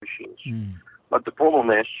But the problem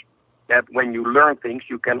is that when you learn things,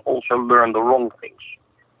 you can also learn the wrong things.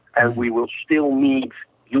 And we will still need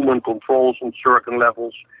human controls on certain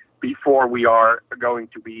levels before we are going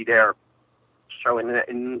to be there. So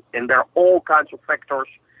and there are all kinds of factors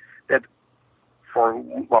that, for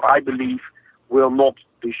what I believe, will not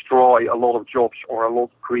destroy a lot of jobs or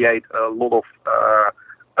create a lot of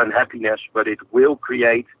unhappiness, but it will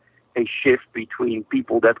create a shift between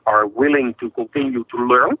people that are willing to continue to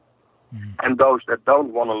learn and those that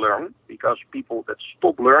don't want to learn, because people that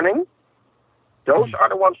stop learning, those are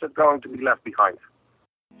the ones that are going to be left behind.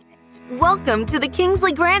 Welcome to the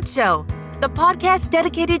Kingsley Grant Show, the podcast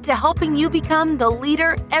dedicated to helping you become the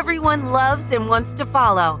leader everyone loves and wants to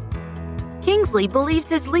follow. Kingsley believes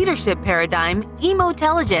his leadership paradigm,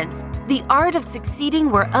 emotelligence, the art of succeeding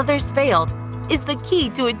where others failed, is the key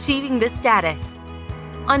to achieving this status.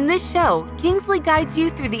 On this show, Kingsley guides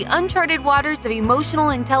you through the uncharted waters of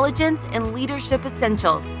emotional intelligence and leadership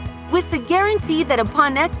essentials, with the guarantee that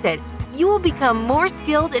upon exit, you will become more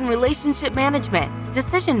skilled in relationship management,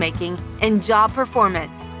 decision-making, and job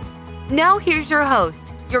performance. Now here's your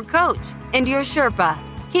host, your coach, and your Sherpa,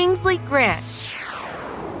 Kingsley Grant.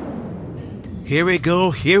 Here we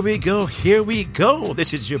go.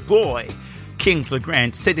 This is your boy, Kingsley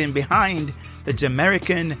Grant, sitting behind the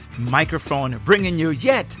Jamaican microphone, bringing you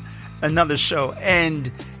yet another show.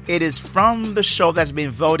 And it is from the show that's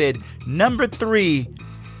been voted number 3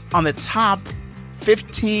 on the top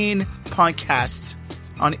 15 podcasts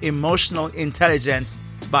on emotional intelligence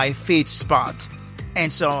by FeedSpot.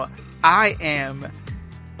 And so I am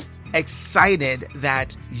excited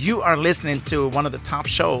that you are listening to one of the top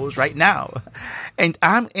shows right now. And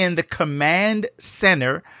I'm in the command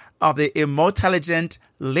center of the Emotelligent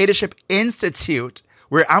Leadership Institute,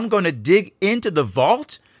 where I'm going to dig into the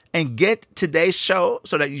vault and get today's show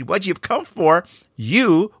so that what you've come for,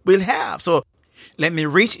 you will have. So let me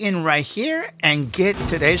reach in right here and get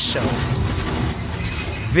today's show.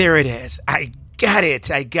 There it is. I got it.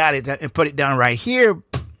 And put it down right here.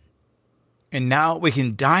 And now we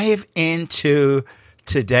can dive into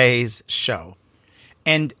today's show.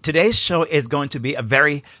 And today's show is going to be a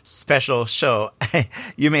very special show.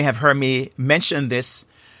 You may have heard me mention this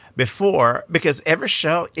before, because every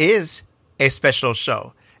show is a special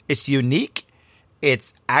show. It's unique,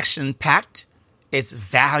 it's action-packed, it's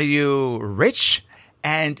value-rich,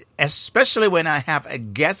 and especially when I have a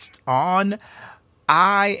guest on,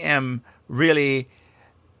 I am really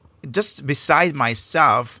just beside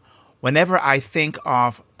myself whenever I think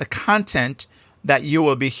of the content that you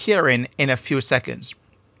will be hearing in a few seconds.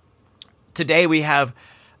 Today we have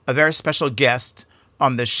a very special guest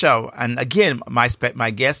on the show. And again, my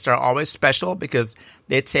guests are always special because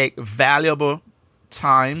they take valuable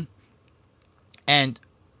time and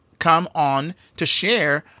come on to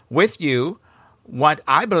share with you what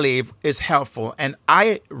I believe is helpful. And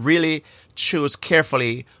I really choose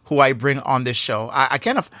carefully who I bring on this show. I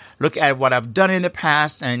kind of look at what I've done in the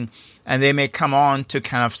past, and they may come on to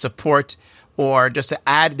kind of support or just to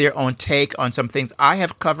add their own take on some things I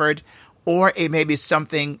have covered, or it may be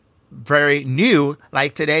something very new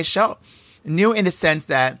like today's show. New in the sense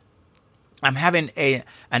that I'm having an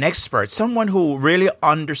expert, someone who really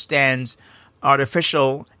understands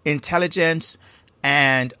artificial intelligence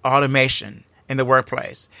and automation in the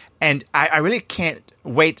workplace. And I really can't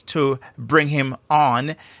wait to bring him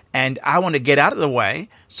on. And I want to get out of the way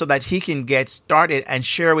so that he can get started and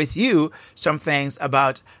share with you some things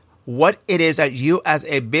about what it is that you as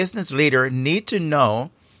a business leader need to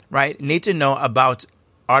know, right? Need to know about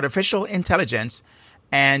artificial intelligence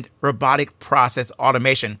and robotic process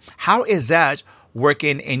automation. How is that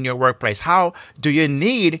working in your workplace? How do you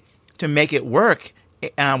need to make it work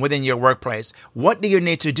within your workplace? What do you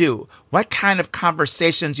need to do? What kind of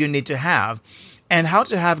conversations you need to have, and how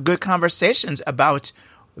to have good conversations about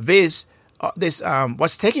this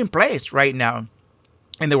what's taking place right now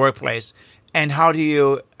in the workplace, and how do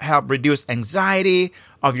you help reduce anxiety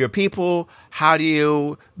of your people? How do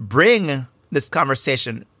you bring this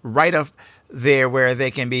conversation right up there where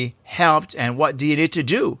they can be helped, and what do you need to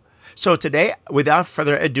do? So today, without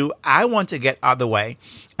further ado, I want to get out of the way,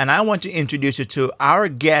 and I want to introduce you to our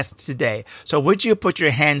guest today. So would you put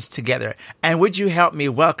your hands together, and would you help me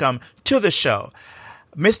welcome to the show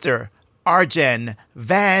Mr. Arjen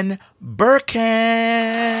van Berkum.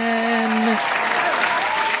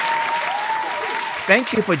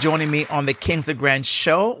 Thank you for joining me on the Kingsley Grant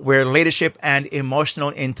Show, where leadership and emotional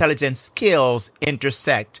intelligence skills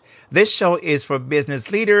intersect. This show is for business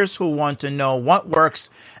leaders who want to know what works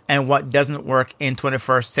and what doesn't work in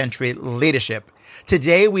 21st century leadership.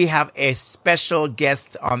 Today we have a special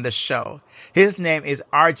guest on the show. His name is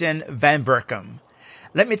Arjen van Berkum.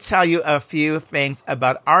 Let me tell you a few things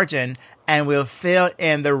about Arjen, and we'll fill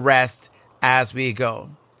in the rest as we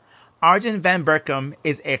go. Arjen van Berkum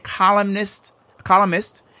is a columnist,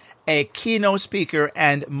 a keynote speaker,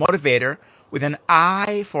 and motivator with an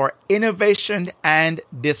eye for innovation and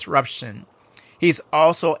disruption. He's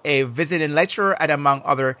also a visiting lecturer at, among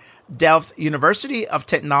other, Delft University of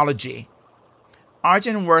Technology.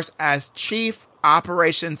 Arjen works as Chief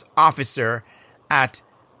Operations Officer at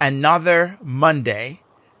Another Monday,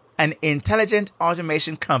 an intelligent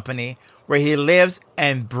automation company where he lives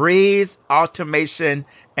and breathes automation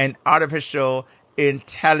and artificial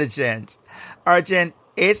intelligence. Arjen,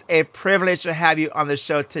 it's a privilege to have you on the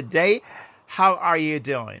show today. How are you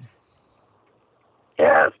doing?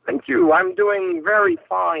 Yes, thank you. I'm doing very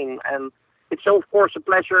fine. And it's, of course, a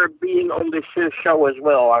pleasure being on this show as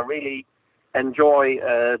well. I really enjoy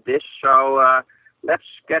this. So let's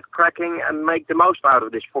get cracking and make the most out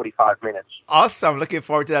of this 45 minutes. Awesome. Looking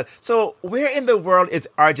forward to that. So where in the world is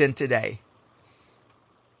Arjen today?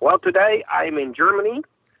 Well, today I'm in Germany.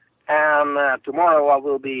 And tomorrow I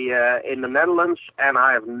will be in the Netherlands, and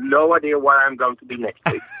I have no idea where I'm going to be next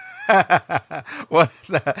week. Well,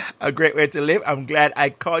 it's a great way to live. I'm glad I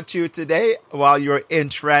caught you today while you're in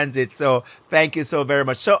transit. So thank you so very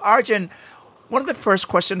much. So Arjen, one of the first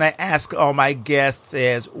questions I ask all my guests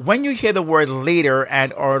is, when you hear the word leader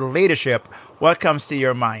and or leadership, what comes to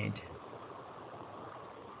your mind?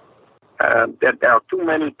 That there are too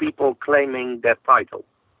many people claiming that title.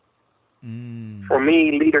 For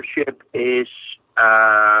me, leadership is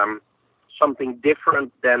something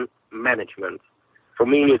different than management. For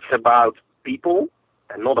me, it's about people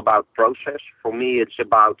and not about process. For me, it's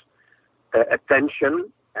about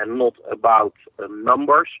attention and not about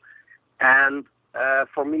numbers. And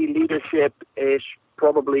for me, leadership is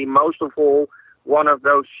probably most of all one of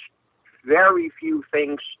those very few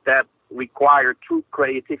things that require true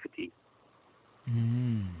creativity.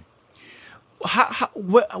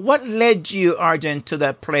 What led you, Arjen, to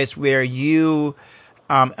that place where you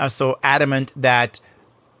are so adamant that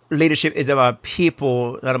leadership is about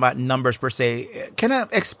people, not about numbers per se? Can I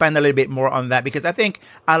expand a little bit more on that? Because I think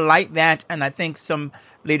I like that, and I think some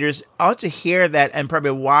leaders ought to hear that, and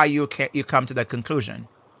probably why you come to that conclusion.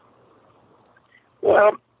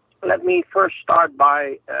 Well, let me first start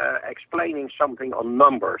by explaining something on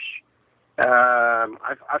numbers.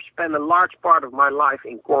 I've spent a large part of my life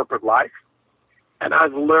in corporate life. And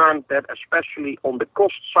I've learned that especially on the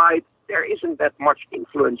cost side, there isn't that much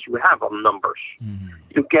influence you have on numbers.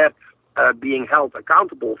 You get being held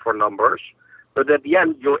accountable for numbers, but at the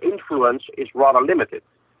end, your influence is rather limited.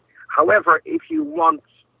 However, if you want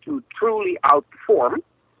to truly outperform,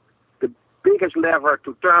 the biggest lever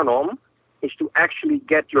to turn on is to actually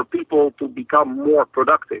get your people to become more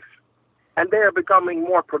productive. And they are becoming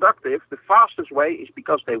more productive. The fastest way is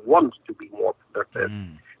because they want to be more productive.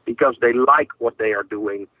 Because they like what they are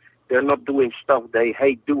doing. They're not doing stuff they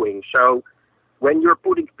hate doing. So when you're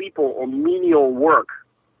putting people on menial work,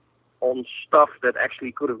 on stuff that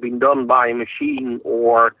actually could have been done by a machine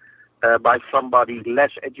or by somebody less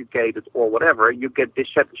educated or whatever, you get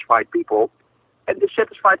dissatisfied people. And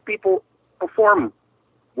dissatisfied people perform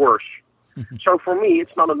worse. So for me,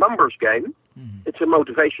 it's not a numbers game. It's a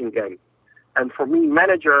motivation game. And for me,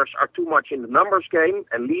 managers are too much in the numbers game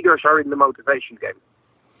and leaders are in the motivation game.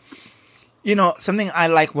 You know, something I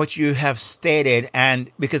like what you have stated, and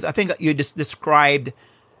because I think you just described,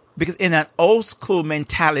 because in an old school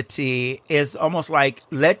mentality is almost like,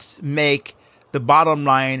 let's make the bottom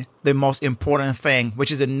line the most important thing,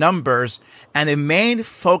 which is the numbers, and the main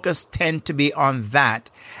focus tend to be on that.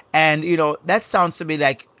 And, you know, that sounds to me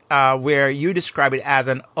like where you describe it as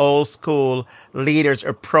an old school leader's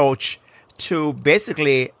approach to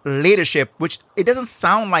basically leadership, which it doesn't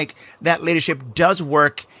sound like that leadership does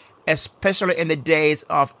work, especially in the days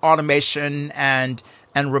of automation and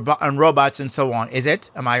robots and so on. Is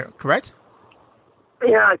it? Am I correct?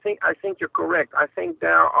 Yeah, I think you're correct. I think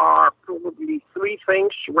there are probably three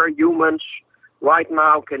things where humans right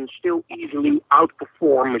now can still easily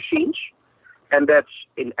outperform machines, and that's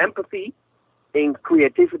in empathy, in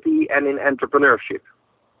creativity, and in entrepreneurship.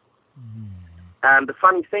 And the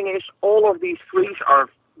funny thing is, all of these three are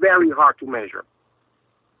very hard to measure.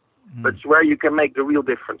 But it's where you can make the real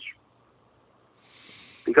difference.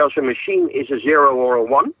 Because a machine is a 0 or a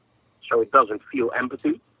 1, so it doesn't feel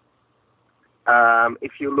empathy.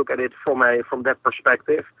 If you look at it from that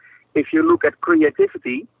perspective, if you look at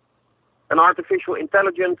creativity, an artificial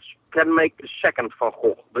intelligence can make the second Van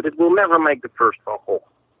Gogh, but it will never make the first Van Gogh.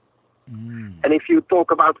 And if you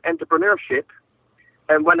talk about entrepreneurship,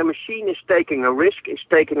 And when a machine is taking a risk, it's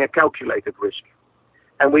taking a calculated risk.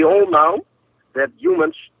 And we all know that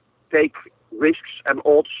humans take risks and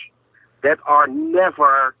odds that are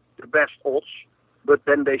never the best odds, but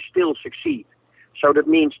then they still succeed. So that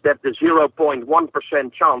means that the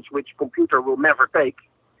 0.1% chance, which computer will never take,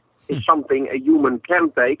 is something a human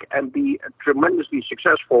can take and be tremendously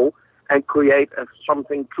successful and create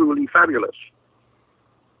something truly fabulous.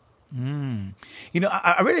 You know,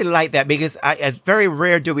 I really like that because it's very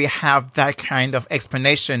rare do we have that kind of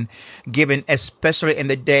explanation given, especially in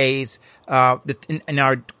the days, in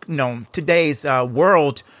our, today's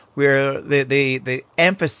world where the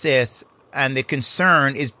emphasis and the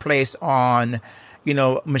concern is placed on,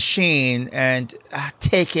 machine and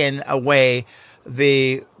taking away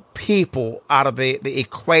the people out of the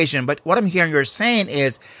equation. But what I'm hearing you're saying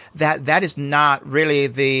is that is not really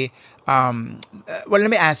the well, let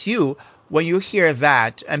me ask you, when you hear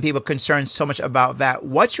that and people concerned so much about that,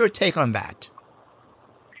 what's your take on that?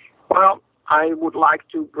 Well, I would like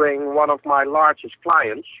to bring one of my largest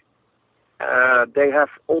clients. They have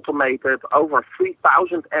automated over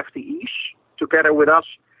 3,000 FTEs together with us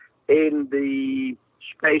in the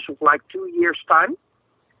space of like 2 years' time.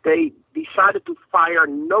 They decided to fire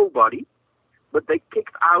nobody, but they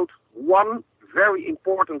kicked out one very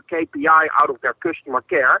important KPI out of their customer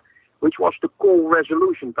care, which was the call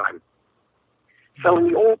resolution time. So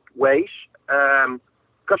in the old ways,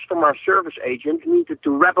 customer service agents needed to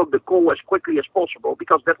wrap up the call as quickly as possible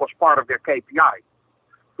because that was part of their KPI.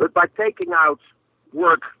 But by taking out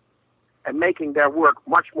work and making their work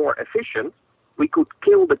much more efficient, we could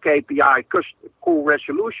kill the KPI call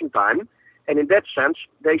resolution time. And in that sense,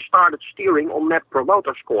 they started steering on Net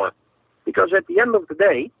Promoter Score. Because at the end of the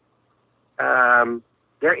day,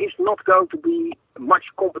 there is not going to be much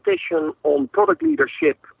competition on product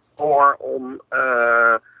leadership or on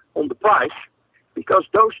the price, because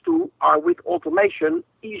those two are with automation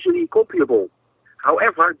easily copyable.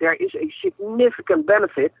 However, there is a significant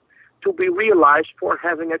benefit to be realized for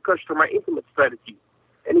having a customer intimate strategy.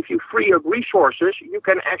 And if you free up resources, you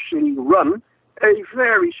can actually run a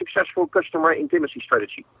very successful customer intimacy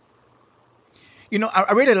strategy.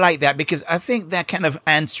 I really like that because I think that kind of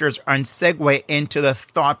answers and segue into the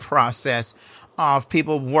thought process of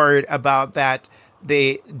people worried about that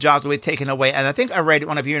the jobs will be taken away. And I think I read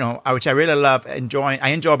one of which I really love enjoying. I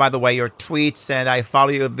enjoy, by the way, your tweets, and I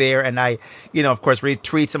follow you there, and I, of course,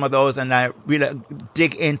 retweet some of those, and I really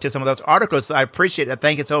dig into some of those articles. So I appreciate it.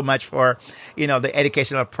 Thank you so much for, the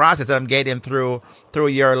educational process that I'm getting through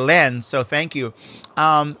your lens. So thank you.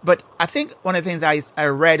 But I think one of the things I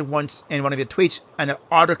read once in one of your tweets, an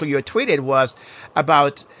article you had tweeted, was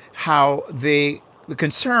about how the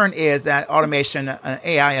concern is that automation,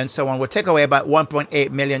 AI, and so on will take away about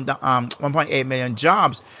 1.8 million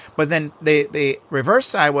jobs. But then the reverse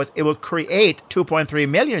side was it will create 2.3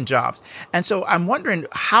 million jobs. And so I'm wondering,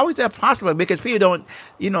 how is that possible? Because people don't,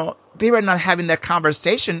 people are not having that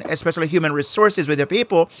conversation, especially human resources with their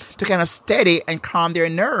people, to kind of steady and calm their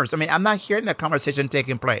nerves. I mean, I'm not hearing that conversation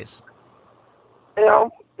taking place.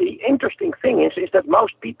 The interesting thing is that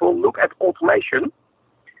most people look at automation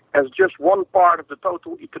as just one part of the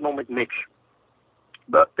total economic mix.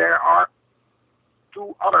 But there are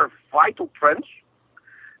two other vital trends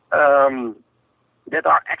that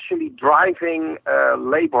are actually driving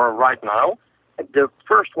labor right now. The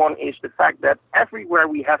first one is the fact that everywhere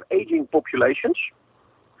we have aging populations,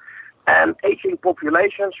 and aging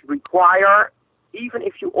populations require, even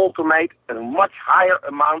if you automate, a much higher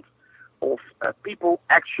amount of people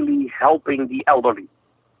actually helping the elderly.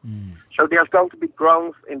 So there's going to be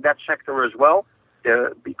growth in that sector as well,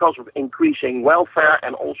 because of increasing welfare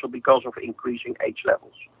and also because of increasing age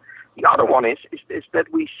levels. The other one is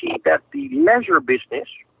that we see that the leisure business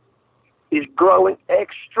is growing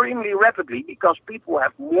extremely rapidly because people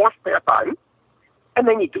have more spare time and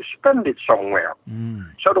they need to spend it somewhere.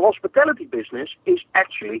 So the hospitality business is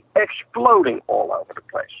actually exploding all over the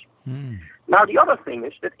place. Now, the other thing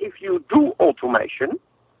is that if you do automation,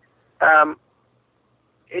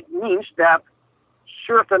 it means that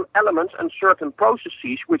certain elements and certain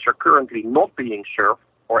processes which are currently not being served,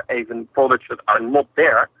 or even products that are not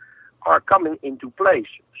there, are coming into place.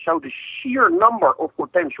 So the sheer number of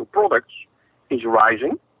potential products is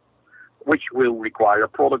rising, which will require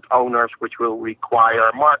product owners, which will require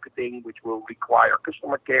marketing, which will require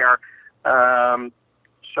customer care.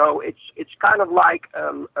 So it's kind of like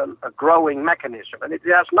a growing mechanism. And it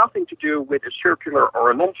has nothing to do with a circular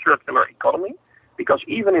or a non-circular economy, because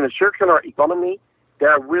even in a circular economy,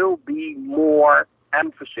 there will be more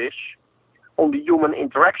emphasis on the human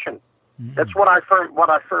interaction. That's what I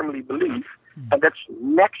firmly believe. And that's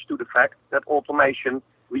next to the fact that automation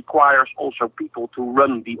requires also people to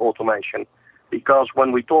run the automation. Because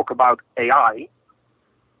when we talk about AI,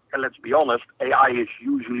 and let's be honest, AI is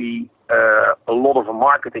usually a lot of a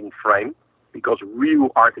marketing frame, because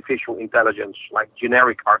real artificial intelligence, like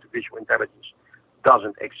generic artificial intelligence,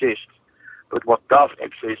 doesn't exist. But what does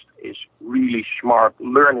exist is really smart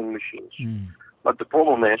learning machines. But the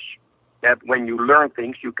problem is that when you learn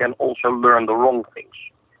things, you can also learn the wrong things.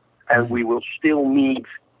 And we will still need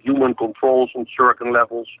human controls on certain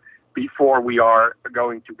levels before we are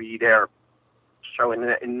going to be there. So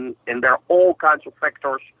and there are all kinds of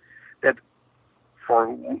factors that, for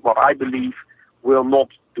what I believe, will not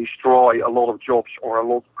destroy a lot of jobs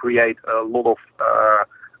or create a lot of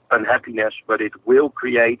unhappiness, but it will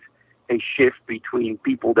create a shift between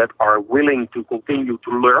people that are willing to continue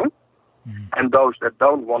to learn and those that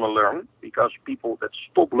don't want to learn, because people that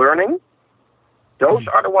stop learning, those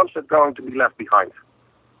are the ones that are going to be left behind.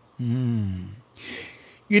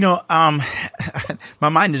 You know, my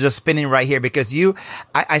mind is just spinning right here because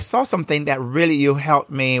I saw something that really you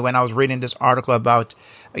helped me when I was reading this article about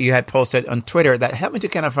you had posted on Twitter that helped me to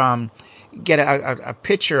kind of get a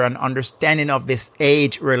picture, an understanding of this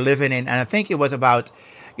age we're living in. And I think it was about,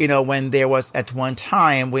 you know, when there was at one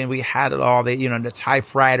time when we had all the, you know, the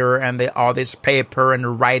typewriter and all this paper and the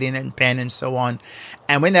writing and pen and so on.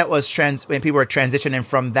 And when that was when people were transitioning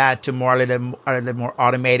from that to a little more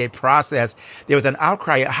automated process, there was an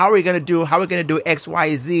outcry. How are we going to do X,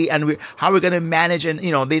 Y, Z? And how are we going to manage? And,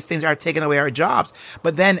 you know, these things are taking away our jobs.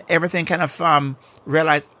 But then everything kind of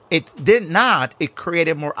realized it did not. It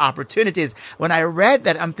created more opportunities. When I read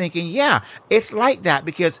that, I'm thinking, yeah, it's like that,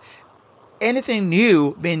 because anything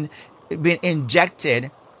new been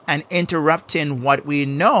injected and interrupting what we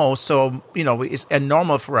know. So, you know, it's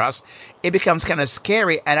normal for us. It becomes kind of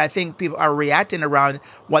scary. And I think people are reacting around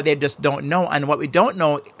what they just don't know. And what we don't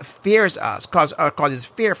know fears us, causes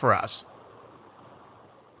fear for us.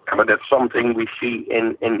 But that's something we see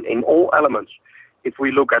in all elements. If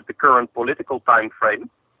we look at the current political time frame,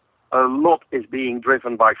 a lot is being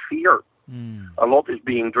driven by fear. A lot is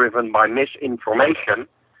being driven by misinformation.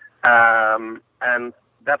 And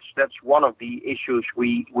that's one of the issues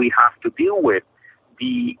we have to deal with.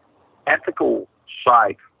 The ethical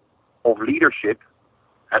side of leadership,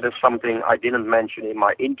 and that's something I didn't mention in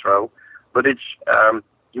my intro, but it's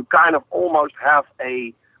you kind of almost have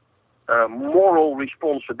a moral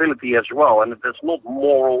responsibility as well, and it's not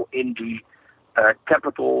moral in the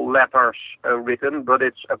capital letters written, but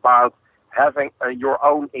it's about having your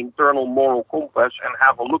own internal moral compass and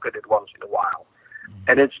have a look at it once in a while.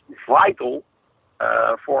 And it's vital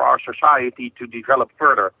for our society to develop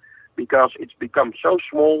further, because it's become so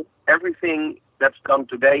small. Everything that's done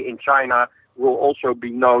today in China will also be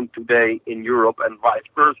known today in Europe and vice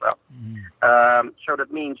versa. So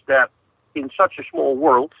that means that in such a small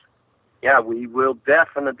world, we will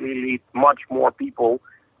definitely need much more people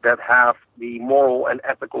that have the moral and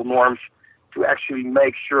ethical norms to actually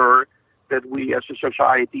make sure that we as a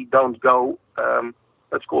society don't go,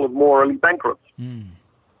 let's call it, morally bankrupt.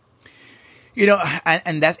 You know,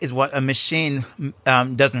 and that is what a machine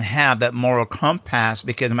doesn't have, that moral compass,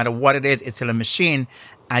 because no matter what it is, it's still a machine,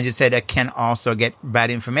 as you said, that can also get bad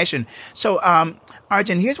information. So,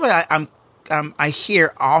 Arjen, here's what I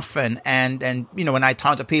hear often, and you know, when I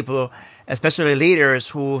talk to people, especially leaders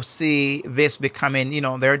who see this becoming, you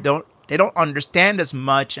know, they don't understand as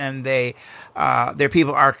much, and their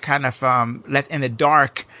people are kind of less in the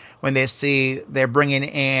dark when they see they're bringing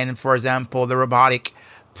in, for example, the robotic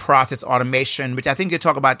process automation, which I think you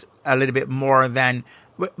talk about a little bit more than.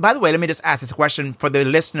 By the way, let me just ask this question for the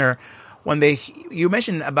listener. When you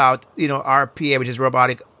mentioned about, you know, RPA, which is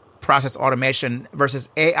robotic process automation, versus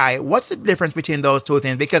AI, what's the difference between those two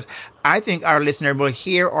things? Because I think our listener will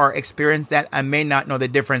hear or experience that and may not know the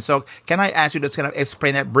difference. So can I ask you to kind of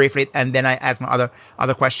explain that briefly, and then I ask my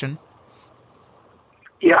other question?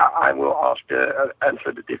 Yeah, I will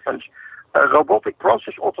answer the difference. Robotic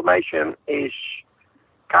process automation is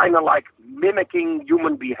kind of like mimicking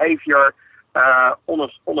human behavior on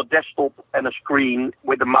a desktop and a screen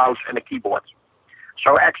with a mouse and a keyboard.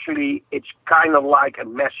 So actually, it's kind of like a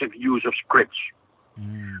massive use of scripts.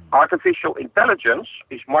 Artificial intelligence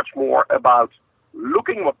is much more about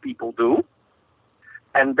looking what people do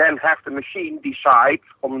and then have the machine decide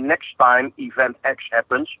on next time event X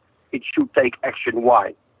happens, it should take action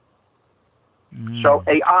Y. So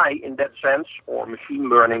AI in that sense, or machine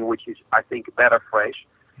learning, which is, I think, a better phrase,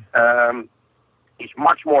 is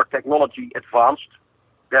much more technology advanced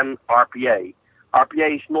than RPA.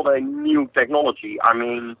 RPA is not a new technology. I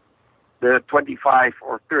mean, the 25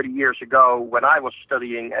 or 30 years ago when I was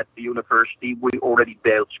studying at the university, we already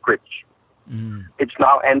built scripts. It's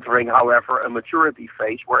now entering, however, a maturity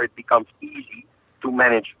phase where it becomes easy to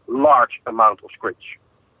manage large amount of scripts.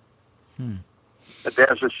 But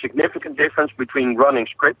there's a significant difference between running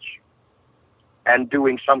scripts and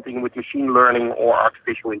doing something with machine learning or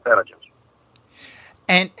artificial intelligence.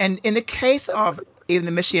 And in the case of even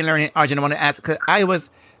the machine learning, Arjen, I want to ask, because I was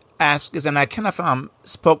asked, and I kind of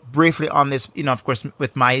spoke briefly on this, of course,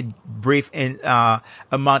 with my brief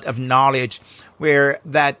amount of knowledge, where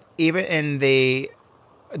that even in the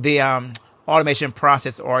automation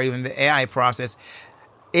process or even the AI process,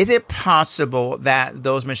 is it possible that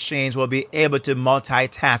those machines will be able to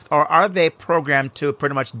multitask, or are they programmed to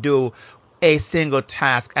pretty much do a single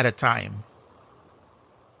task at a time?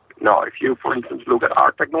 No, if you, for instance, look at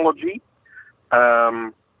our technology,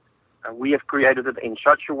 we have created it in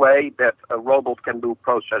such a way that a robot can do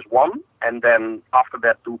process 1, and then after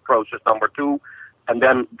that do process number 2, and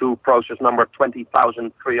then do process number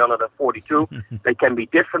 20,342. They can be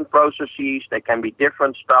different processes, they can be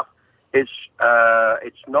different stuff. It's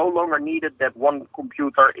no longer needed that one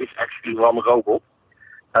computer is actually one robot.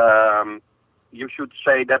 You should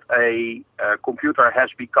say that a computer has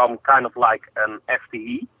become kind of like an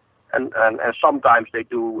FTE, and sometimes they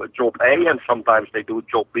do job A, and sometimes they do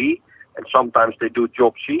job B, and sometimes they do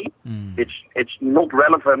job C. It's not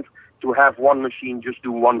relevant to have one machine just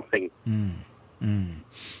do one thing.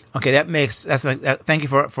 Okay, thank you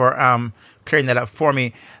for clearing that up for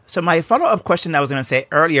me. So my follow-up question I was going to say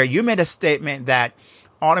earlier, you made a statement that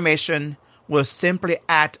automation will simply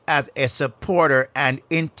act as a supporter and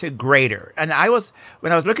integrator. And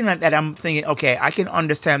when I was looking at that, I'm thinking, okay, I can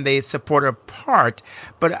understand the supporter part,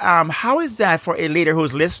 but how is that for a leader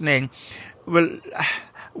who's listening? Well,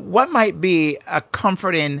 what might be a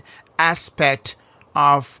comforting aspect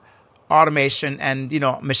of automation and,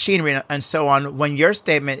 machinery and so on, when your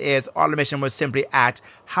statement is automation will simply act?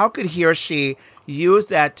 How could he or she use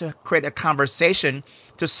that to create a conversation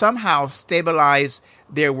to somehow stabilize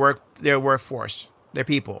their workforce, their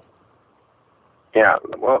people? Yeah,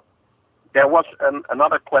 well, there was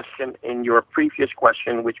another question in your previous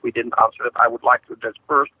question, which we didn't answer, that I would like to address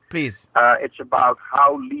first. Please. It's about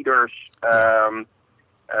how leaders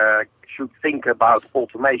should think about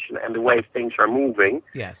automation and the way things are moving.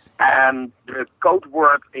 Yes. And the code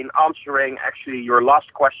word in answering actually your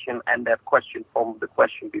last question and that question from the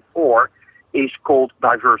question before is called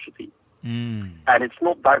diversity. And it's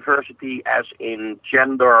not diversity as in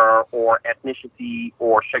gender or ethnicity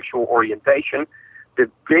or sexual orientation. The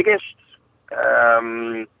biggest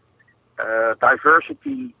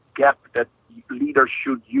diversity gap that leaders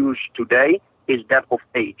should use today is that of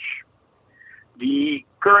age. The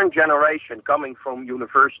current generation coming from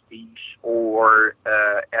universities or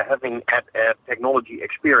having a technology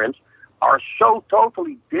experience are so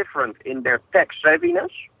totally different in their tech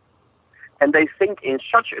savviness, and they think in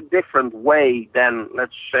such a different way than,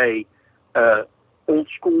 let's say, old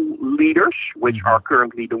school leaders, which are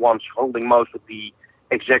currently the ones holding most of the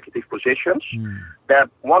executive positions, that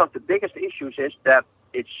one of the biggest issues is that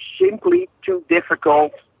it's simply too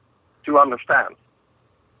difficult to understand.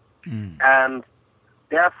 And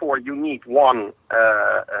therefore you need, one,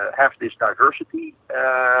 have this diversity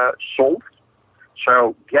solved.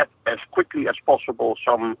 So get as quickly as possible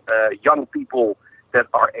some young people that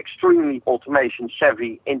are extremely automation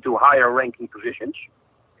savvy into higher ranking positions.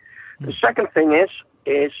 The second thing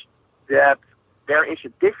is that there is a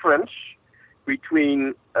difference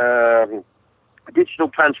between digital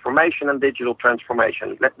transformation and digital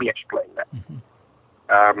transformation. Let me explain that.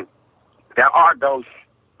 There are those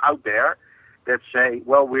out there that say,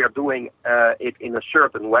 well, we are doing it in a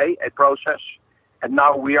certain way, a process, and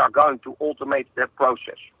now we are going to automate that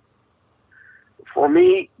process. For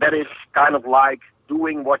me, that is kind of like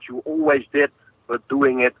doing what you always did, but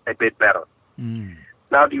doing it a bit better.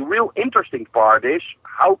 Now, the real interesting part is,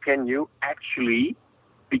 how can you actually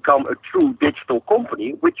become a true digital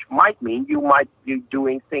company, which might mean you might be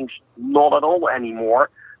doing things not at all anymore,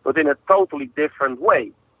 but in a totally different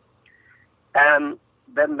way. And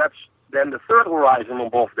then the third horizon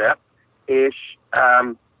above that is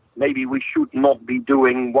maybe we should not be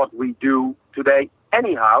doing what we do today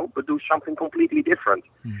anyhow, but do something completely different.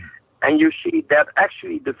 And you see that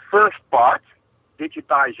actually the first part,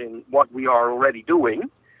 digitizing what we are already doing,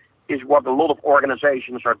 is what a lot of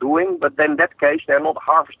organizations are doing, but then in that case they're not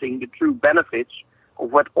harvesting the true benefits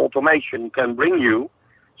of what automation can bring you.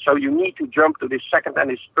 So you need to jump to this second and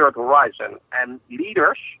this third horizon. And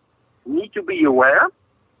leaders need to be aware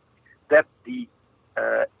that the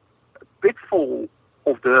pitfall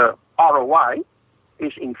of the ROI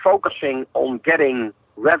is in focusing on getting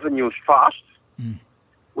revenues fast,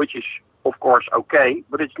 which is, of course, okay,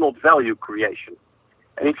 but it's not value creation.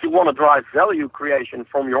 And if you want to drive value creation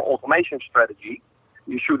from your automation strategy,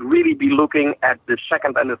 you should really be looking at the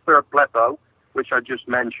second and the third plateau, which I just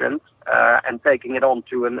mentioned, and taking it on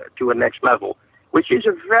to a next level, which is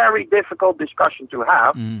a very difficult discussion to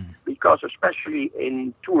have, because especially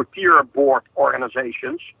in two-tier board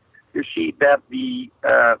organizations, you see that the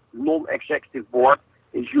non-executive board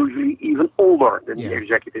is usually even older than the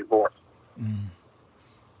executive board.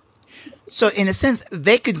 So in a sense,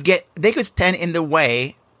 they could stand in the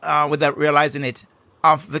way, without realizing it,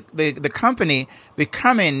 of the company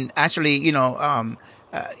becoming actually, even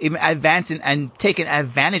advancing and taking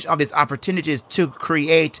advantage of these opportunities to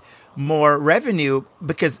create more revenue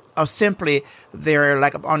because of simply their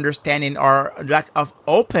lack of understanding or lack of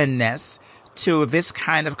openness to this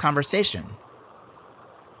kind of conversation.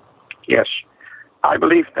 Yes. I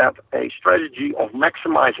believe that a strategy of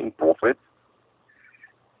maximizing profit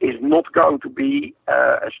is not going to be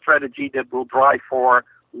a strategy that will drive for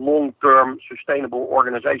long-term sustainable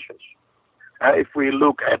organizations. If we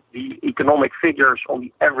look at the economic figures on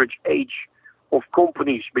the average age of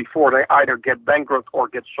companies before they either get bankrupt or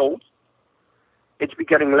get sold, it's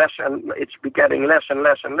becoming less and less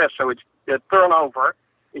and less. So the turnover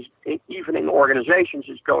is, even in organizations,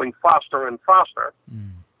 is going faster and faster.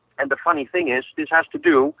 And the funny thing is, this has to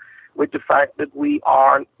do with the fact that we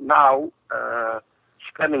are now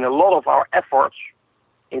spending a lot of our efforts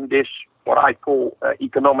in this, what I call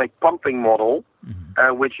economic pumping model,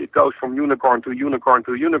 which it goes from unicorn to unicorn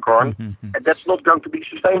to unicorn, and that's not going to be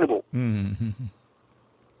sustainable.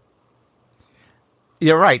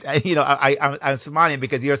 You're right. I'm smiling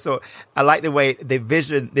because I like the way the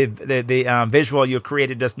visual you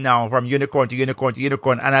created just now from unicorn to unicorn to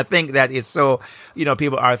unicorn. And I think that is so,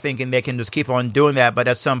 people are thinking they can just keep on doing that. But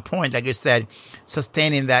at some point, like you said,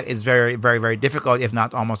 sustaining that is very, very, very difficult, if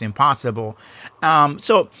not almost impossible.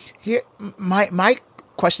 So here, my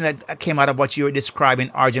question that came out of what you were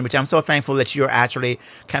describing, Arjen, which I'm so thankful that you're actually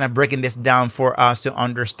kind of breaking this down for us to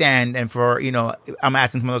understand, and for, I'm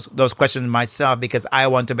asking some of those questions myself because I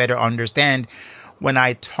want to better understand when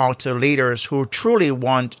I talk to leaders who truly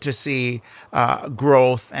want to see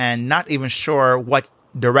growth and not even sure what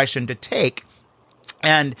direction to take.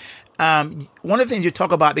 And one of the things you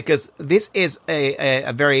talk about, because this is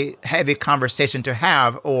a very heavy conversation to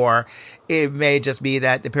have, or it may just be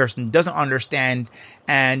that the person doesn't understand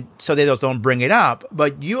and so they just don't bring it up.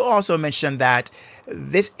 But you also mentioned that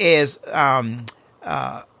this is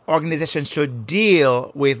organizations should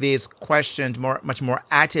deal with these questions much more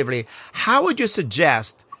actively. How would you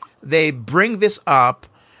suggest they bring this up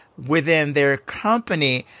within their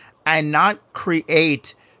company and not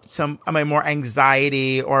create more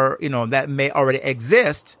anxiety or, that may already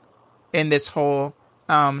exist in this whole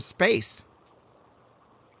space?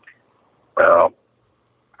 Well,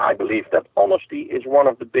 I believe that honesty is one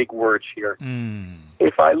of the big words here.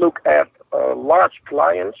 If I look at large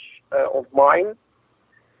clients of mine,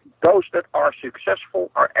 those that are successful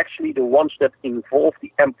are actually the ones that involve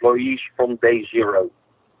the employees from day zero.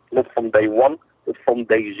 Not from day one, but from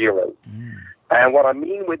day zero. And what I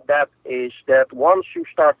mean with that is that once you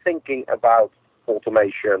start thinking about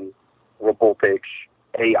automation, robotics,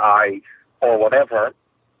 AI, or whatever,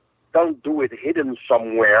 don't do it hidden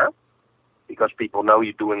somewhere, because people know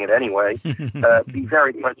you're doing it anyway. Be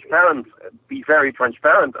very transparent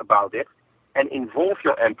about it, and involve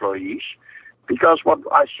your employees. Because what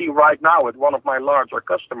I see right now at one of my larger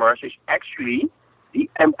customers is actually the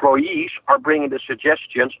employees are bringing the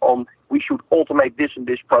suggestions on we should automate this and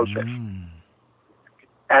this process.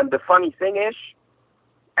 And the funny thing is,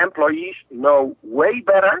 employees know way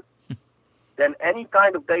better than any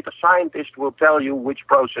kind of data scientist will tell you which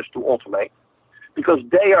process to automate, because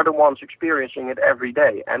they are the ones experiencing it every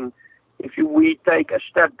day. And if we take a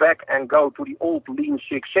step back and go to the old Lean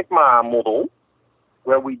Six Sigma model,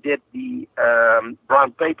 where we did the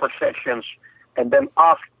brown paper sessions and then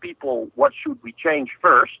asked people what should we change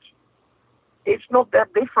first, it's not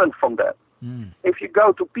that different from that. If you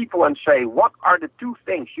go to people and say, what are the two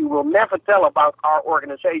things you will never tell about our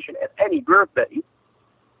organization at any birthday,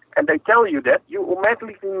 and they tell you that, you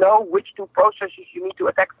automatically know which two processes you need to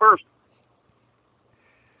attack first.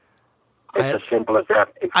 It's as simple as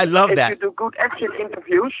that. I love that. If you do good exit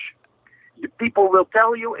interviews, people will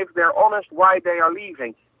tell you, if they're honest, why they are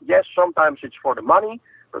leaving. Yes, sometimes it's for the money,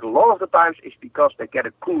 but a lot of the times it's because they get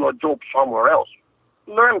a cooler job somewhere else.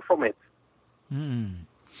 Learn from it.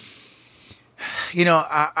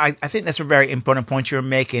 I think that's a very important point you're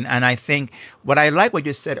making. And I think what I like what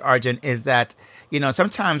you said, Arjen, is that,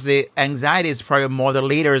 sometimes the anxiety is probably more the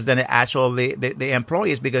leaders than the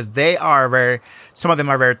employees, because some of them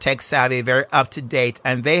are very tech savvy, very up to date,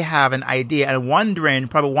 and they have an idea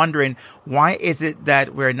and probably wondering, why is it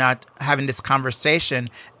that we're not having this conversation?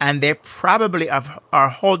 And they probably are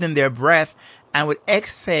holding their breath and would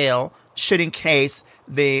exhale should in case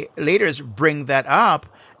the leaders bring that up,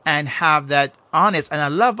 and have that honest. And I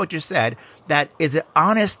love what you said, that is the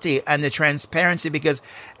honesty and the transparency, because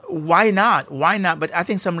why not? Why not? But I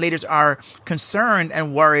think some leaders are concerned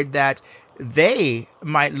and worried that they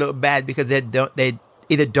might look bad because they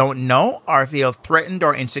either don't know or feel threatened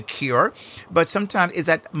or insecure. But sometimes is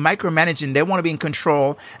that micromanaging. They want to be in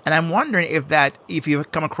control. And I'm wondering if you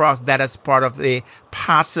come across that as part of the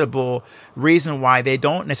possible reason why they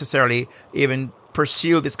don't necessarily even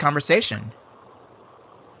pursue this conversation.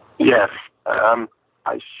 Yes,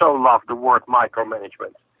 I so love the word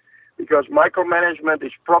micromanagement, because micromanagement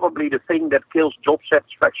is probably the thing that kills job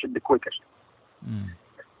satisfaction the quickest.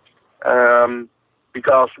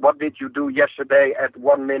 Because what did you do yesterday at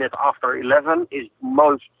 1 minute after 11 is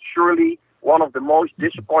most surely one of the most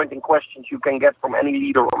disappointing questions you can get from any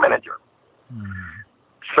leader or manager.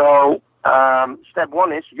 So step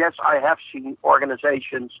one is, yes, I have seen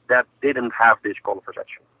organizations that didn't have this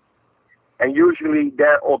conversation. And usually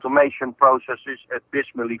their automation processes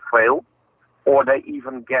abysmally fail, or they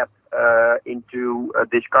even get into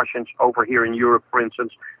discussions over here in Europe, for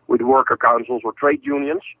instance, with worker councils or trade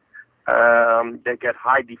unions. They get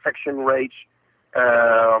high defection rates.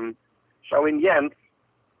 So in the end,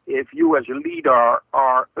 if you as a leader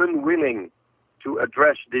are unwilling to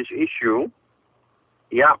address this issue,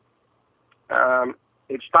 it's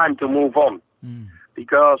time to move on.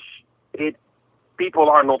 Because people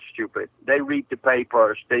are not stupid. They read the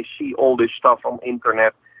papers. They see all this stuff on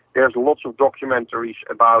internet. There's lots of documentaries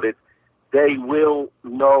about it. They will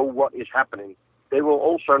know what is happening. They will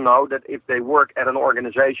also know that if they work at an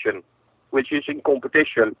organization which is in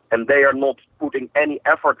competition and they are not putting any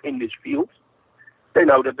effort in this field, they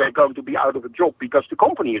know that they're going to be out of a job because the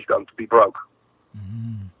company is going to be broke.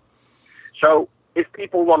 So if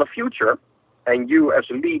people want a future, and you as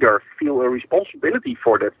a leader feel a responsibility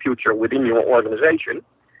for that future within your organization,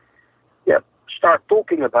 start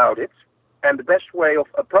talking about it. And the best way of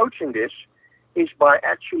approaching this is by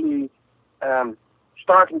actually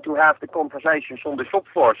starting to have the conversations on the shop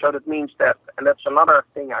floor. So that means that, and that's another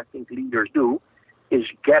thing I think leaders do, is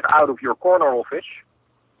get out of your corner office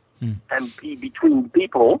and be between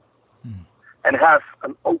people and have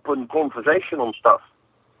an open conversation on stuff.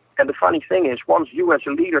 And the funny thing is, once you as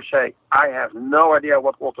a leader say, I have no idea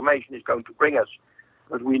what automation is going to bring us,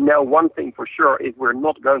 but we know one thing for sure, if we're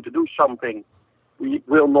not going to do something, we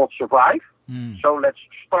will not survive. So let's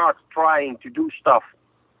start trying to do stuff,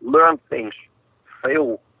 learn things,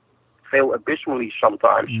 fail abysmally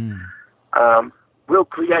sometimes. We'll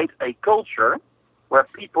create a culture where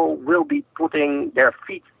people will be putting their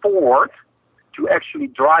feet forward to actually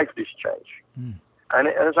drive this change. And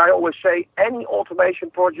as I always say, any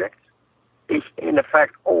automation project is in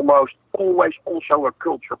effect almost always also a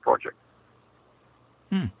culture project.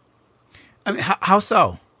 I mean, how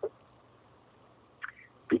so?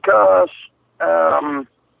 Because,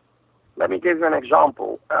 let me give you an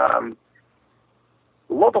example. A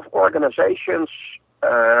lot of organizations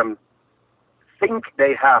think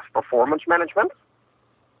they have performance management,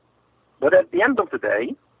 but at the end of the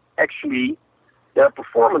day, actually, their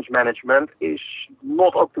performance management is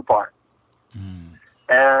not up to par.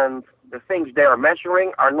 And the things they are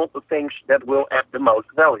measuring are not the things that will add the most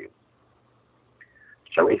value.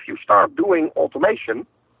 So if you start doing automation,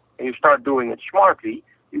 and you start doing it smartly,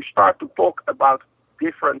 you start to talk about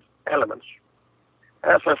different elements.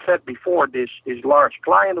 As I said before, this large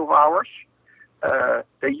client of ours,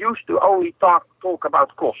 they used to only talk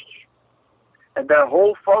about costs. And their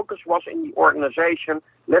whole focus was in the organization,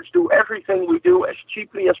 let's do everything we do as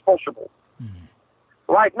cheaply as possible.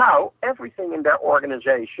 Right now, everything in their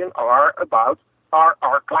organization are about, are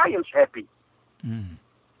our clients happy?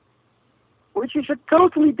 Which is a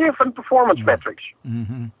totally different performance metrics.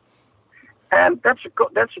 And that's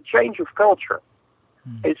a change of culture.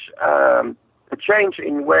 It's a change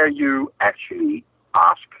in where you actually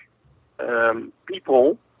ask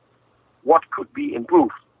people what could be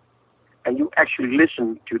improved. And you actually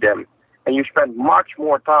listen to them. And you spend much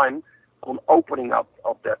more time on opening up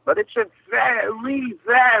of that. But it's a very,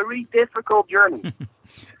 very difficult journey.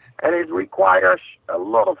 And it requires a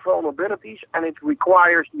lot of vulnerabilities, and it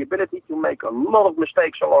requires the ability to make a lot of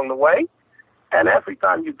mistakes along the way. And every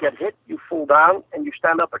time you get hit, you fall down and you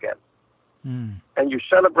stand up again. and you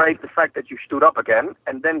celebrate the fact that you stood up again,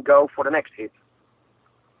 and then go for the next hit.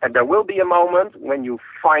 And there will be a moment when you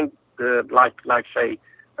find the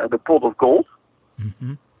the pot of gold,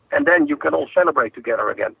 and then you can all celebrate together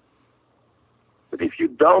again. But if you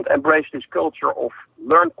don't embrace this culture of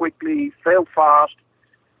learn quickly, fail fast,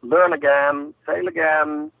 learn again, fail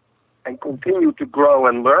again, and continue to grow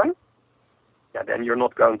and learn, then you're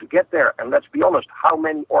not going to get there. And let's be honest, how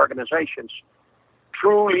many organizations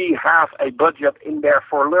truly have a budget in there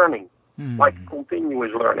for learning, like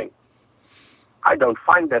continuous learning? I don't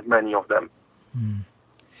find that many of them.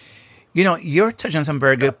 You know, you're touching on some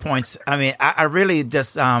very good points. I mean, I really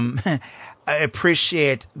just I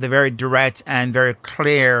appreciate the very direct and very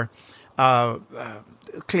clear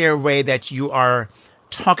way that you are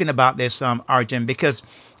talking about this, Arjen, because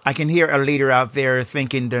I can hear a leader out there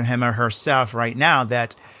thinking to him or herself right now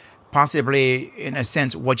that possibly, in a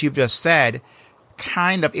sense, what you've just said,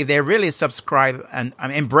 kind of, if they really subscribe and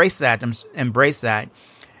embrace that,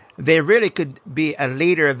 they really could be a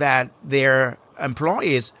leader that their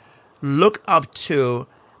employees look up to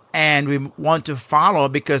and we want to follow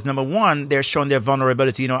because, number one, they're showing their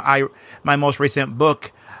vulnerability. You know, my most recent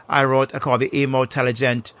book I wrote called The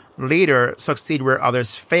Emo-Intelligent Leader, Succeed Where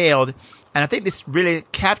Others Failed. And I think this really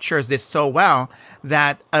captures this so well,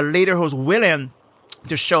 that a leader who's willing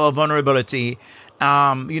to show a vulnerability,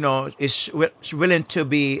 is willing to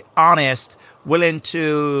be honest, willing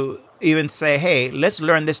to even say, hey, let's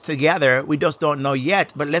learn this together. We just don't know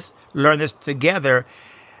yet, but let's learn this together,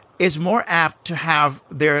 is more apt to have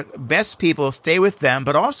their best people stay with them,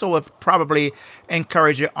 but also would probably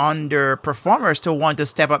encourage your underperformers to want to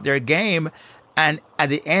step up their game. And at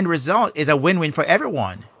the end result is a win-win for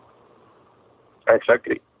everyone.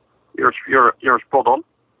 Exactly. You're spot on.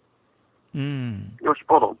 You're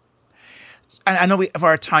spot on. And I know for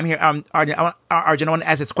our time here, Arjen, I want to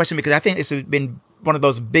ask this question because I think this has been one of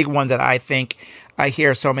those big ones that I think I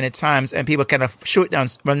hear so many times, and people kind of shoot down.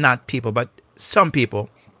 Well, not people, but some people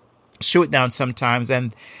shoot down sometimes,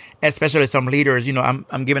 and especially some leaders. You know,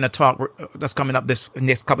 I'm giving a talk that's coming up this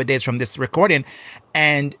next couple of days from this recording,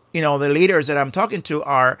 and the leaders that I'm talking to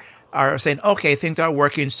are saying, okay, things are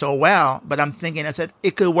working so well, but I'm thinking, I said,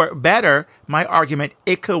 it could work better. My argument,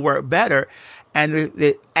 it could work better. And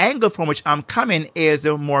the angle from which I'm coming is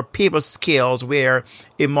the more people skills where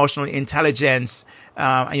emotional intelligence,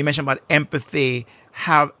 and you mentioned about empathy,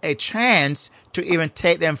 have a chance to even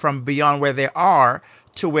take them from beyond where they are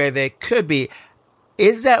to where they could be.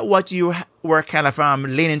 Is that what you were kind of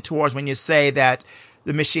leaning towards when you say that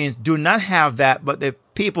the machines do not have that, but the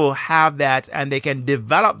people have that, and they can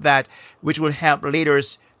develop that, which will help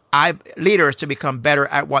leaders to become better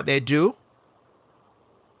at what they do?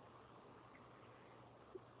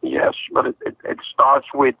 Yes, but it starts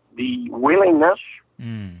with the willingness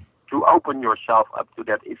to open yourself up to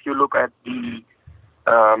that. If you look at the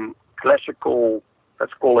classical,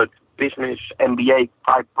 let's call it business MBA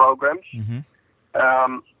type programs,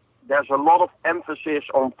 there's a lot of emphasis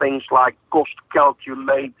on things like cost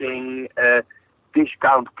calculating,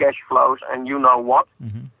 discount cash flows, and you know what.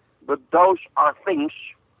 But those are things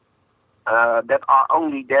that are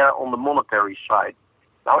only there on the monetary side.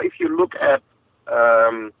 Now, if you look at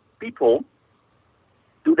people,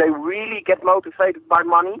 do they really get motivated by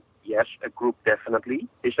money? Yes, a group definitely.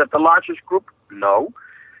 Is that the largest group? No.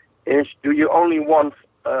 Do you only want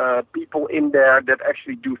people in there that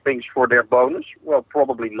actually do things for their bonus? Well,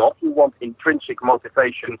 probably not. You want intrinsic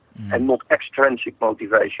motivation and not extrinsic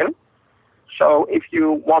motivation. So if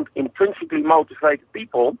you want intrinsically motivated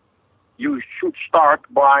people, you should start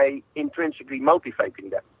by intrinsically motivating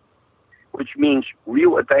them, which means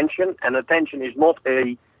real attention. And attention is not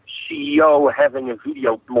a CEO having a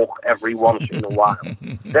video blog every once in a while.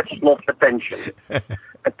 That's not attention.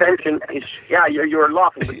 Attention is, you're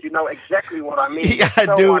laughing, but you know exactly what I mean. Yeah,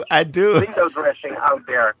 I do. Window dressing out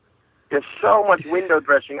there. There's so much window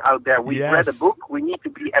dressing out there. We've read a book. We need to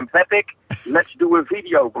be empathic. Let's do a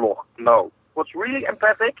video blog. No. What's really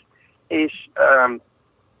empathic is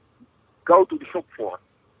go to the shop floor.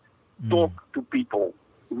 Talk to people.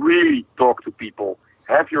 Really talk to people.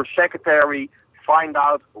 Have your secretary find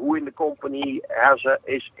out who in the company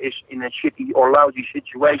is in a shitty or lousy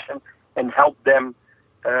situation and help them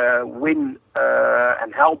win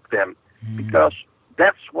and help them. Because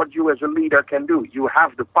that's what you as a leader can do. You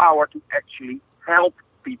have the power to actually help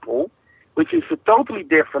people, which is a totally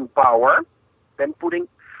different power than putting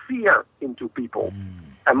fear into people.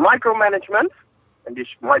 And micromanagement, and this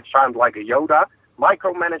might sound like a Yoda,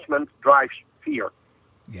 micromanagement drives fear.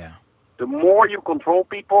 Yeah. The more you control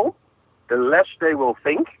people, the less they will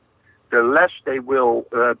think, the less they will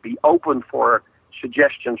be open for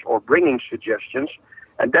suggestions or bringing suggestions.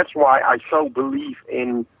 And that's why I so believe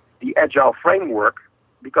in the Agile framework,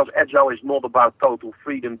 because Agile is not about total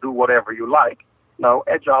freedom, do whatever you like. No,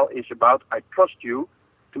 Agile is about, I trust you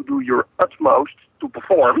to do your utmost to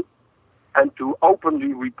perform and to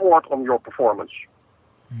openly report on your performance.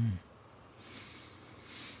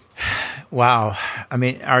 Wow. I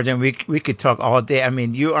mean, Arjen, we could talk all day. I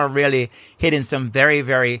mean, you are really hitting some very,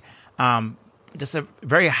 very, just a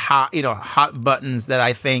very hot buttons that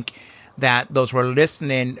I think that those who are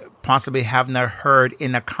listening possibly have not heard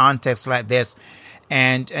in a context like this.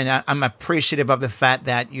 And I'm appreciative of the fact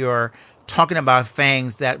that you're talking about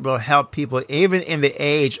things that will help people, even in the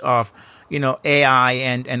age of, AI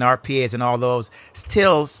and RPAs and all those,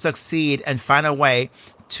 still succeed and find a way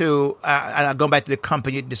to, go back to the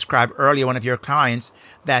company you described earlier, one of your clients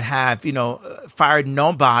that have, fired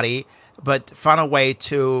nobody, but found a way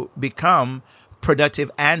to become productive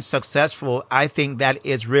and successful. I think that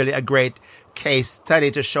is really a great case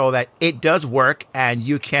study to show that it does work and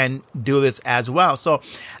you can do this as well. So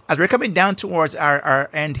as we're coming down towards our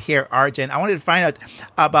end here, Arjen, I wanted to find out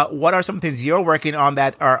about what are some things you're working on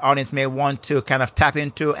that our audience may want to kind of tap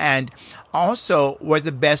into, and also where's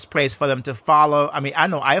the best place for them to follow. I mean, I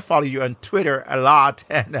know I follow you on Twitter a lot,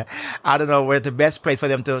 and I don't know where's the best place for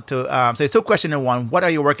them to so it's two questions in one. What are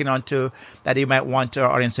you working on that you might want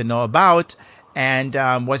our audience to know about? And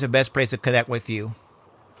what's the best place to connect with you?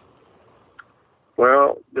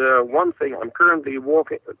 Well, the one thing I'm currently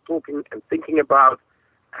talking and thinking about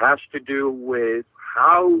has to do with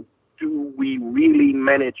how do we really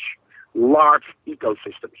manage large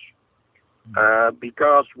ecosystems?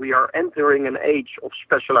 Because we are entering an age of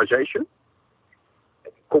specialization,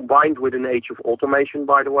 combined with an age of automation,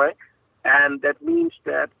 by the way. And that means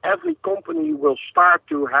that every company will start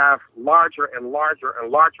to have larger and larger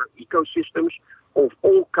and larger ecosystems of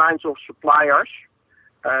all kinds of suppliers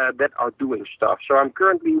that are doing stuff. So I'm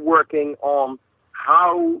currently working on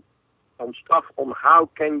how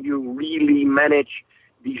can you really manage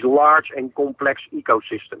these large and complex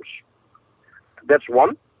ecosystems. That's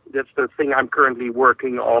one. That's the thing I'm currently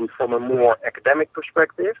working on from a more academic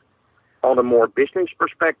perspective. On a more business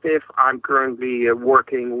perspective, I'm currently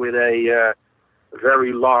working with a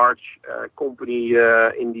very large company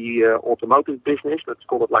in the automotive business, let's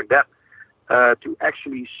call it like that, to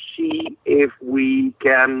actually see if we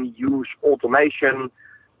can use automation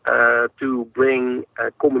to bring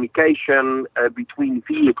communication between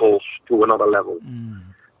vehicles to another level.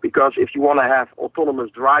 Because if you want to have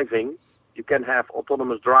autonomous driving, you can have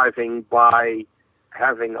autonomous driving by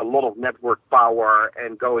having a lot of network power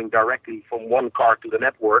and going directly from one car to the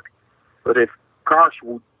network. But if cars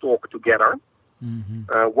would talk together,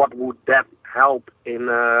 what would that help in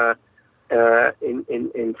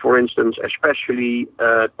for instance, especially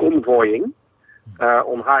convoying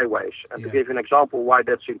on highways? And to give an example why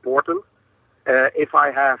that's important, if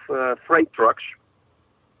I have freight trucks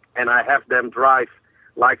and I have them drive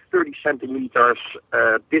like 30 centimeters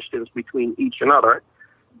distance between each another,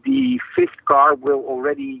 the fifth car will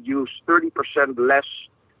already use 30% less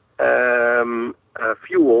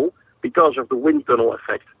fuel because of the wind tunnel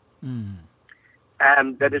effect.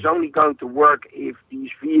 And that is only going to work if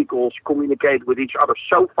these vehicles communicate with each other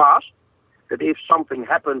so fast that if something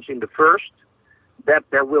happens in the first, that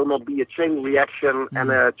there will not be a chain reaction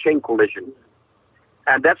and a chain collision.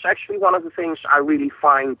 And that's actually one of the things I really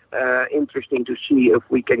find interesting to see if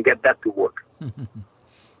we can get that to work.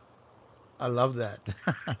 I love that.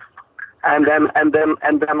 and then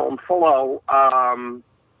on follow, I'm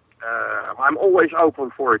always open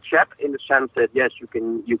for a chat in the sense that yes, you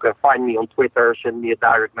can find me on Twitter, send me a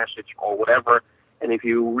direct message or whatever. And if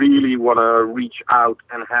you really want to reach out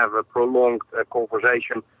and have a prolonged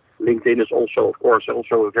conversation, LinkedIn is also, of course,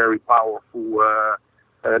 also a very powerful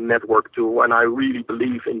network tool. And I really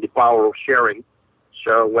believe in the power of sharing.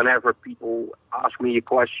 So whenever people ask me a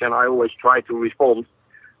question, I always try to respond.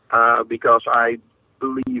 Because I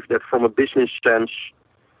believe that from a business sense,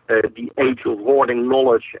 the age of hoarding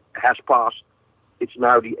knowledge has passed. It's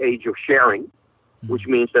now the age of sharing, which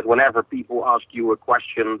means that whenever people ask you a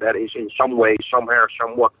question that is in some way, somewhere,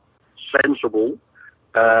 somewhat sensible,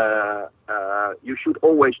 you should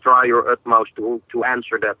always try your utmost to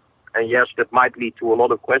answer that. And yes, that might lead to a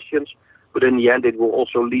lot of questions, but in the end, it will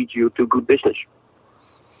also lead you to good business.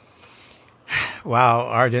 Wow,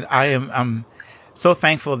 Arjen, I'm so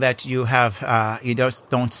thankful that you have, you just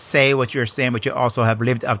don't say what you're saying, but you also have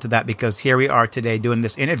lived up to that, because here we are today doing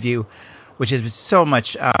this interview, which is so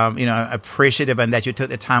much, appreciative, and that you took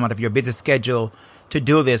the time out of your busy schedule to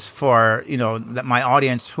do this for, my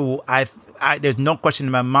audience who there's no question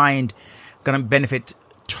in my mind going to benefit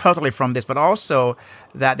totally from this, but also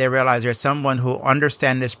that they realize there's someone who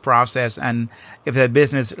understands this process. And if there's a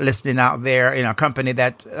business listening out there, a company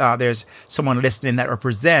that there's someone listening that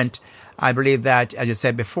represent, I believe that, as you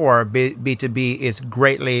said before, B2B is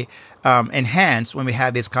greatly enhanced when we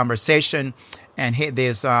have this conversation and hit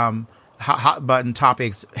these hot button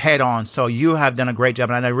topics head on. So you have done a great job,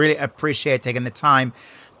 and I really appreciate taking the time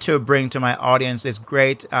to bring to my audience this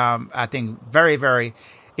great, I think, very, very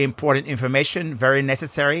important information, very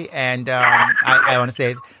necessary. And I want to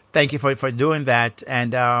say thank you for doing that,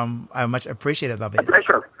 and I much appreciative of it. A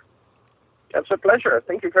pleasure. It's a pleasure.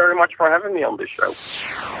 Thank you very much for having me on this show.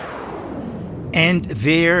 And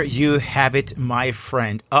there you have it, my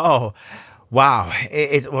friend. Oh, wow.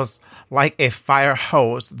 It was like a fire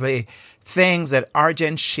hose. The things that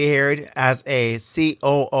Arjen shared as a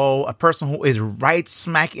COO, a person who is right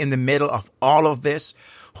smack in the middle of all of this,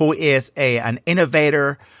 who is an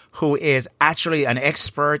innovator, who is actually an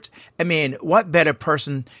expert. I mean, what better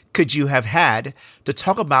person could you have had to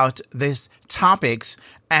talk about these topics?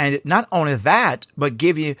 And not only that, but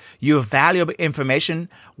give you valuable information,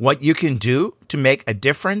 what you can do to make a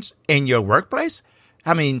difference in your workplace.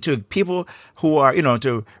 I mean, to people who are,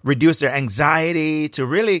 to reduce their anxiety, to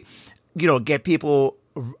really, get people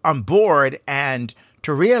on board and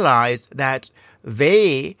to realize that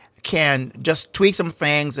they can just tweak some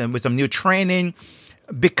things and with some new training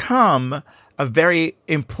become a very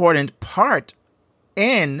important part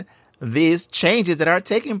in these changes that are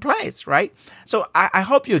taking place, right? So I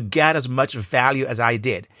hope you got as much value as I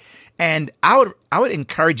did. And I would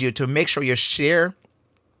encourage you to make sure you share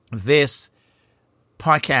this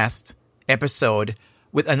podcast episode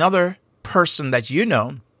with another person that you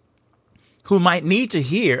know who might need to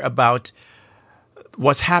hear about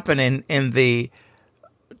what's happening in the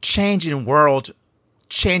changing world,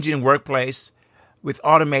 changing workplace with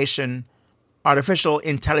automation, artificial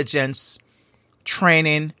intelligence,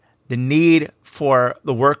 training, the need for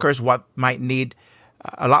the workers, what might need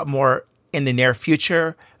a lot more in the near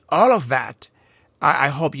future. All of that, I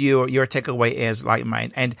hope your takeaway is like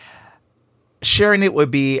mine. And sharing it would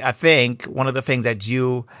be, I think, one of the things that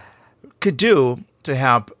you could do to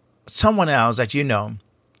help someone else that you know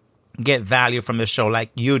get value from the show like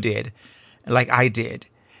you did, like I did.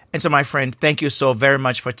 And so, my friend, thank you so very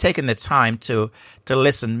much for taking the time to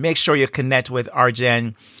listen. Make sure you connect with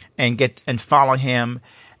Arjen and follow him.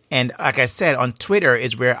 And like I said, on Twitter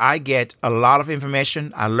is where I get a lot of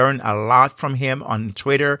information. I learn a lot from him on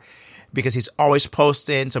Twitter because he's always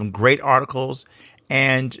posting some great articles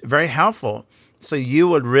and very helpful. So you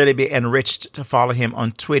would really be enriched to follow him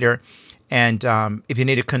on Twitter. And if you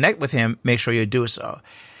need to connect with him, make sure you do so.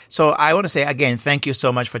 So I want to say again, thank you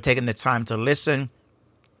so much for taking the time to listen.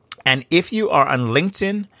 And if you are on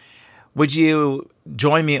LinkedIn, would you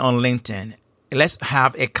join me on LinkedIn? Let's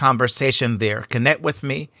have a conversation there. Connect with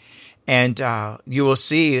me, and you will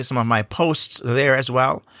see some of my posts there as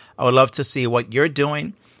well. I would love to see what you're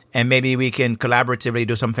doing, and maybe we can collaboratively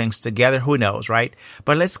do some things together. Who knows, right?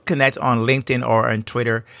 But let's connect on LinkedIn or on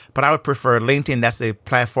Twitter. But I would prefer LinkedIn. That's the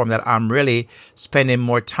platform that I'm really spending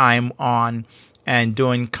more time on and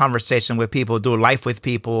doing conversation with people, do life with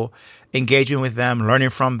people, engaging with them, learning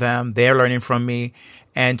from them. They're learning from me.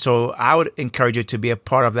 And so I would encourage you to be a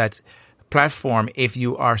part of that platform if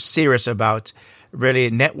you are serious about really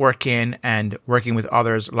networking and working with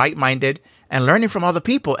others like-minded and learning from other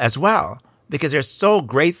people as well, because there's so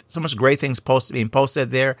much great things being posted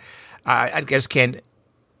there. I just can't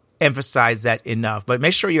emphasize that enough. But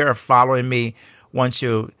make sure you're following me once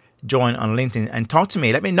you join on LinkedIn and talk to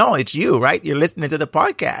me. Let me know it's you, right? You're listening to the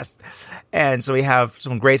podcast. And so we have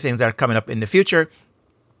some great things that are coming up in the future.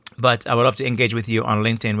 But I would love to engage with you on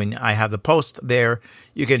LinkedIn when I have the post there.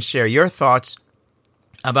 You can share your thoughts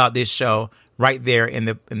about this show right there in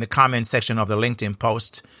the comment section of the LinkedIn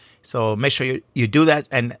post. So make sure you do that.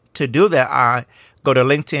 And to do that, I go to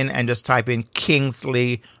LinkedIn and just type in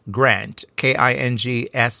Kingsley Grant,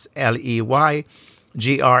 KINGSLEY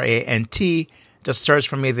GRANT. Just search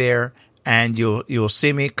for me there, and you'll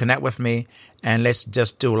see me, connect with me, and let's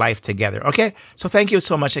just do life together. Okay? So thank you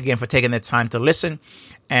so much again for taking the time to listen.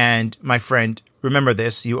 And my friend, remember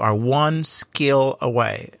this, you are one skill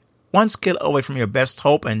away from your best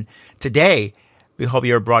hope. And today, we hope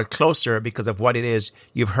you're brought closer because of what it is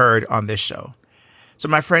you've heard on this show. So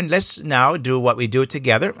my friend, let's now do what we do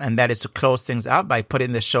together, and that is to close things out by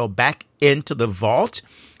putting the show back into the vault.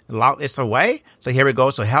 Lock this away. So here we go.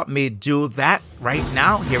 So help me do that right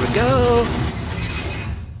now. Here we go.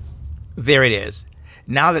 There it is.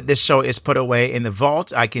 Now that this show is put away in the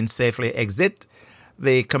vault, I can safely exit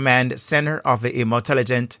the command center of the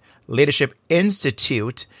Intelligent Leadership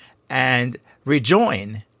Institute and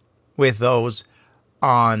rejoin with those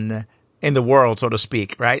in the world, so to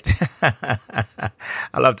speak, right?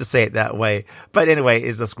 I love to say it that way. But anyway,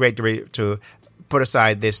 it's just great to put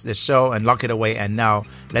aside this show and lock it away. And now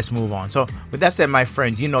let's move on. So with that said, my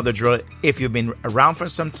friend, you know the drill. If you've been around for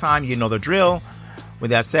some time, you know the drill. With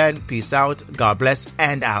that said, peace out, God bless,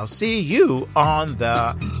 and I'll see you on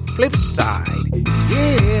the flip side.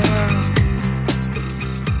 Yeah.